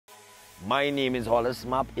My name is Hollis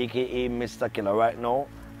Map, aka Mr. Killa, right now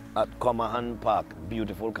at Comahan Park,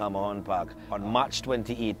 beautiful Comahan Park. On March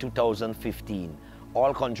 28, 2015,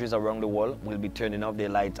 all countries around the world will be turning off their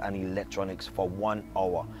lights and electronics for 1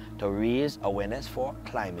 hour to raise awareness for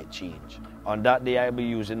climate change. On that day, I'll be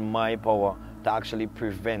using my power to actually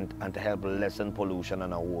prevent and to help lessen pollution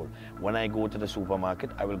on our whole. When I go to the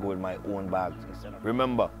supermarket, I will go with my own bags.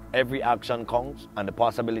 Remember, every action counts and the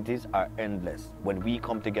possibilities are endless when we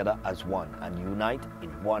come together as one and unite in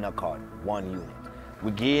one accord, one unit.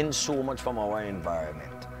 We gain so much from our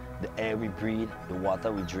environment. The air we breathe, the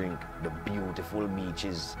water we drink, the beautiful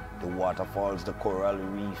beaches, the waterfalls, the coral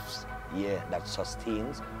reefs, that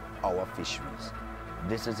sustains our fisheries.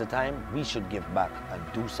 This is the time we should give back and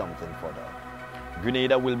do something for them.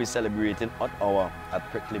 Grenada will be celebrating Earth Hour at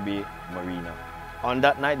Prickly Bay Marina. On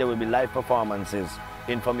that night, there will be live performances,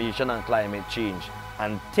 information on climate change,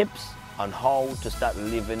 and tips on how to start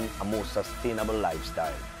living a more sustainable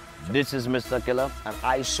lifestyle. This is Mr. Killa, and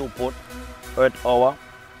I support Earth Hour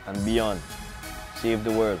and beyond. Save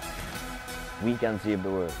the world. We can save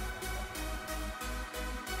the world.